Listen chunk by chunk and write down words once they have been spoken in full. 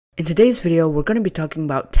In today's video, we're going to be talking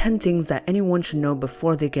about 10 things that anyone should know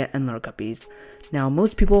before they get Endler guppies. Now,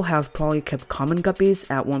 most people have probably kept common guppies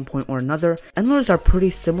at one point or another. Endlers are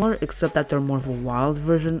pretty similar, except that they're more of a wild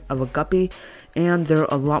version of a guppy, and they're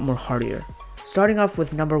a lot more hardier. Starting off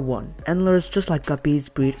with number 1, Endlers, just like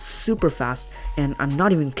guppies, breed super fast, and I'm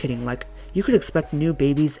not even kidding, like, you could expect new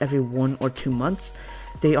babies every 1 or 2 months.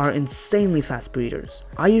 They are insanely fast breeders.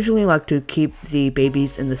 I usually like to keep the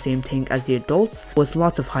babies in the same tank as the adults, with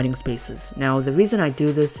lots of hiding spaces. Now, the reason I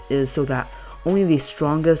do this is so that only the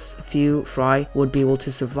strongest few fry would be able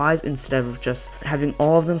to survive instead of just having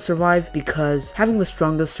all of them survive, because having the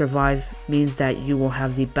strongest survive means that you will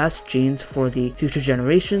have the best genes for the future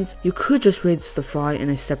generations. You could just raise the fry in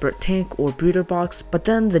a separate tank or breeder box, but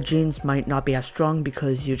then the genes might not be as strong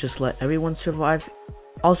because you just let everyone survive.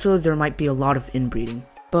 Also, there might be a lot of inbreeding,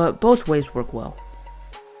 but both ways work well.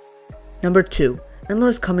 Number 2.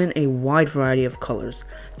 Endlers come in a wide variety of colors.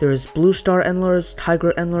 There is blue star endlers,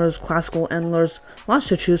 tiger endlers, classical endlers, lots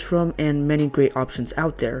to choose from, and many great options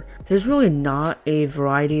out there. There's really not a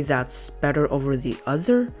variety that's better over the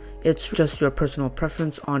other, it's just your personal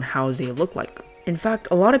preference on how they look like. In fact,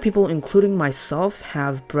 a lot of people, including myself,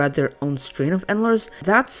 have bred their own strain of endlers.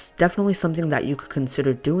 That's definitely something that you could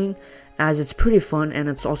consider doing, as it's pretty fun and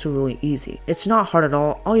it's also really easy. It's not hard at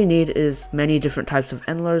all you need is many different types of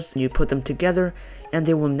endlers, you put them together, and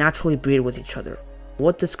they will naturally breed with each other.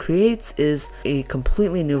 What this creates is a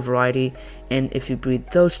completely new variety, and if you breed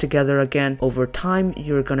those together again, over time,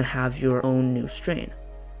 you're gonna have your own new strain.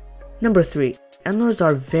 Number 3. Endlers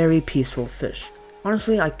are very peaceful fish.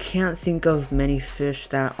 Honestly, I can't think of many fish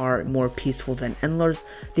that are more peaceful than endlers.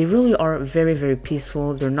 They really are very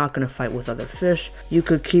peaceful. They're not going to fight with other fish. You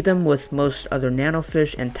could keep them with most other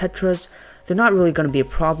nanofish and tetras. They're not really going to be a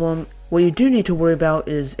problem. What you do need to worry about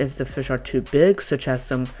is if the fish are too big, such as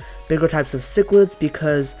some bigger types of cichlids,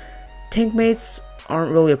 because tank mates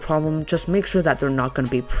aren't really a problem. Just make sure that they're not going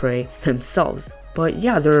to be prey themselves. But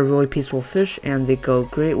yeah, they're a really peaceful fish and they go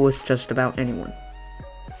great with just about anyone.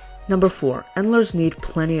 Number 4. Endlers need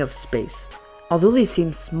plenty of space. Although they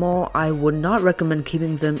seem small, I would not recommend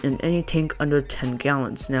keeping them in any tank under 10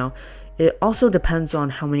 gallons. Now, it also depends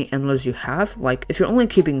on how many endlers you have. Like, if you're only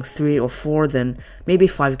keeping 3 or 4, then maybe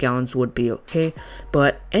 5 gallons would be okay.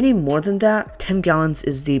 But any more than that, 10 gallons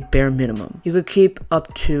is the bare minimum. You could keep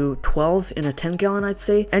up to 12 in a 10 gallon, I'd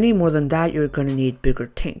say. Any more than that, you're gonna need bigger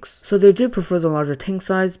tanks. So they do prefer the larger tank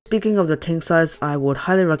size. Speaking of the tank size, I would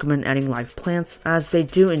highly recommend adding live plants, as they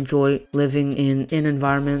do enjoy living in an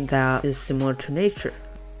environment that is similar to nature.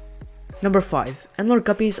 Number 5. Endler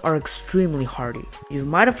guppies are extremely hardy. You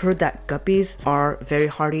might have heard that guppies are very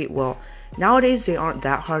hardy. Well, nowadays they aren't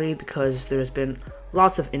that hardy because there's been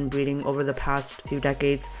lots of inbreeding over the past few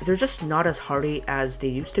decades. They're just not as hardy as they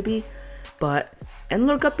used to be, but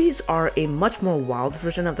Endler guppies are a much more wild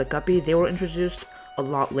version of the guppy. They were introduced a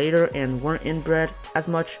lot later and weren't inbred as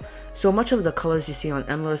much, so much of the colors you see on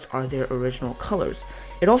Endlers are their original colors.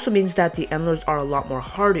 It also means that the Endlers are a lot more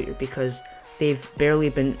hardier because they've barely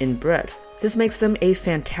been inbred. This makes them a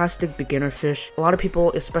fantastic beginner fish. A lot of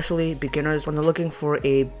people, especially beginners, when they're looking for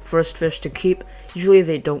a first fish to keep, usually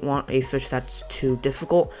they don't want a fish that's too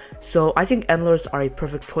difficult. So I think Endlers are a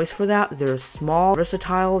perfect choice for that. They're small,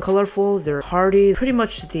 versatile, colorful, they're hardy, pretty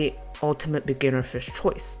much the ultimate beginner fish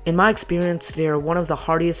choice. In my experience, they're one of the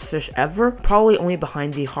hardiest fish ever, probably only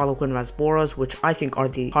behind the harlequin rasboras, which I think are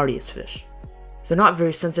the hardiest fish. They're not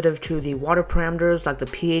very sensitive to the water parameters like the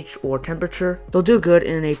pH or temperature. They'll do good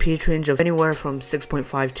in a pH range of anywhere from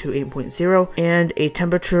 6.5 to 8.0 and a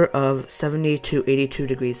temperature of 70 to 82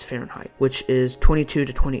 degrees Fahrenheit, which is 22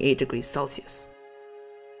 to 28 degrees Celsius.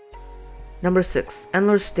 Number 6.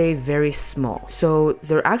 Endlers stay very small. So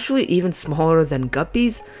they're actually even smaller than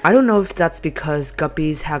guppies. I don't know if that's because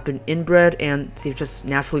guppies have been inbred and they've just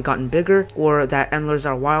naturally gotten bigger, or that endlers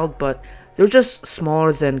are wild, but they're just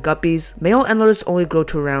smaller than guppies. Male endlers only grow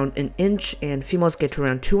to around an inch and females get to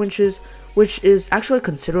around 2 inches, which is actually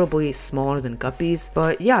considerably smaller than guppies.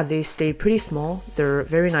 But yeah, they stay pretty small. They're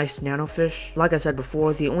very nice nanofish. Like I said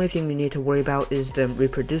before, the only thing you need to worry about is them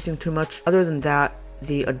reproducing too much. Other than that,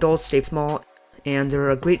 the adults stay small and they're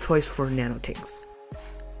a great choice for nano tanks.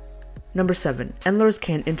 Number 7. Endlers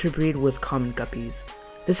can interbreed with common guppies.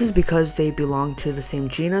 This is because they belong to the same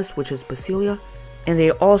genus, which is Basilia, and they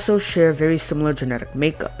also share very similar genetic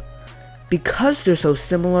makeup. Because they're so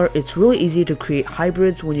similar, it's really easy to create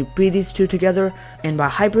hybrids when you breed these two together, and by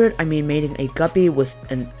hybrid, I mean mating a guppy with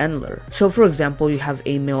an endler. So for example, you have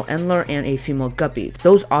a male endler and a female guppy.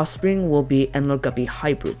 Those offspring will be endler guppy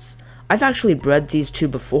hybrids. I've actually bred these two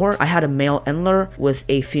before. I had a male endler with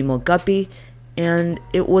a female guppy, and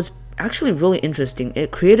it was actually really interesting.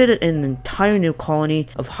 It created an entire new colony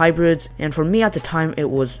of hybrids, and for me at the time, it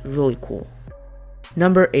was really cool.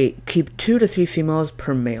 Number 8, keep 2 to 3 females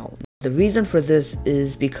per male. The reason for this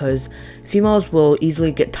is because females will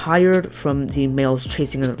easily get tired from the males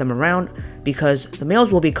chasing them around, because the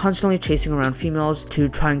males will be constantly chasing around females to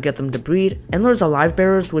try and get them to breed. Endlers are live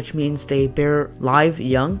bearers, which means they bear live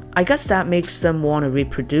young. I guess that makes them want to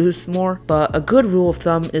reproduce more, but a good rule of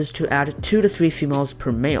thumb is to add 2 to 3 females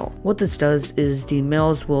per male. What this does is the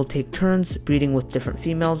males will take turns breeding with different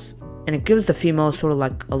females, and it gives the females sort of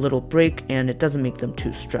like a little break, and it doesn't make them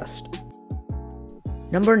too stressed.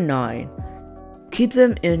 Number 9, keep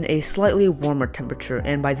them in a slightly warmer temperature,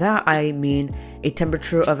 and by that I mean a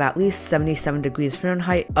temperature of at least 77 degrees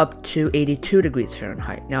Fahrenheit up to 82 degrees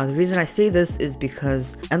Fahrenheit. Now the reason I say this is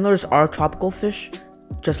because Endlers are tropical fish,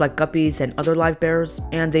 just like guppies and other live bearers,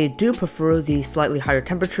 and they do prefer the slightly higher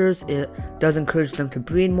temperatures. It does encourage them to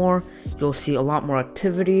breed more, you'll see a lot more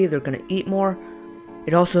activity, they're going to eat more.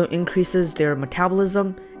 It also increases their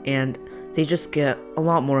metabolism, and they just get a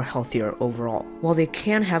lot more healthier overall. While they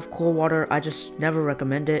can have cold water, I just never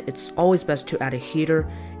recommend it. It's always best to add a heater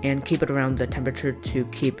and keep it around the temperature to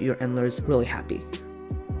keep your Endlers really happy.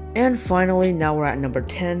 And finally, now we're at number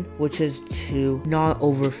 10, which is to not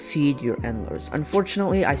overfeed your Endlers.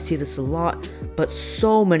 Unfortunately, I see this a lot, but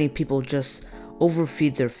so many people just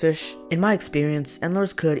overfeed their fish. In my experience,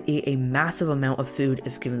 Endlers could eat a massive amount of food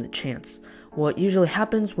if given the chance. What usually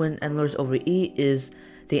happens when Endlers overeat is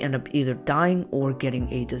they end up either dying or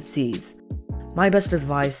getting a disease. My best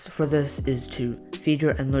advice for this is to feed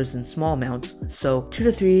your Endlers in small amounts, so 2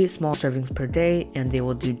 to 3 small servings per day, and they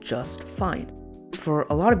will do just fine. For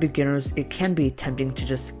a lot of beginners, it can be tempting to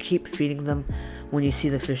just keep feeding them when you see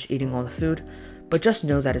the fish eating all the food, but just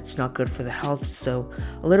know that it's not good for the health, so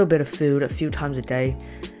a little bit of food a few times a day,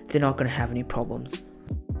 they're not going to have any problems.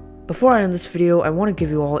 Before I end this video, I want to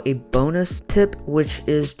give you all a bonus tip, which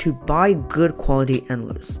is to buy good quality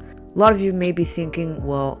Endlers. A lot of you may be thinking,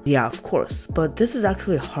 well, yeah, of course, but this is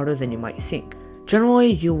actually harder than you might think.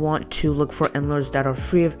 Generally, you want to look for Endlers that are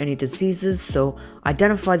free of any diseases, so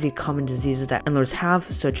identify the common diseases that Endlers have,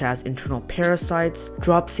 such as internal parasites,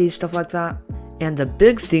 dropsy, stuff like that. And the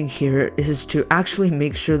big thing here is to actually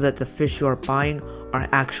make sure that the fish you are buying are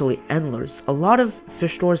actually Endlers. A lot of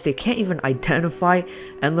fish stores, they can't even identify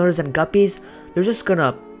Endlers and Guppies. They're just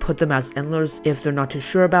gonna put them as Endlers if they're not too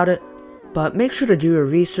sure about it. But make sure to do your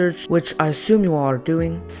research, which I assume you all are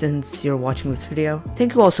doing since you're watching this video.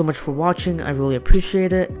 Thank you all so much for watching, I really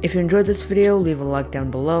appreciate it. If you enjoyed this video, leave a like down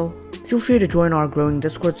below. Feel free to join our growing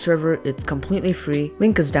Discord server, it's completely free.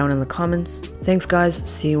 Link is down in the comments. Thanks guys,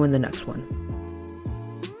 see you in the next one.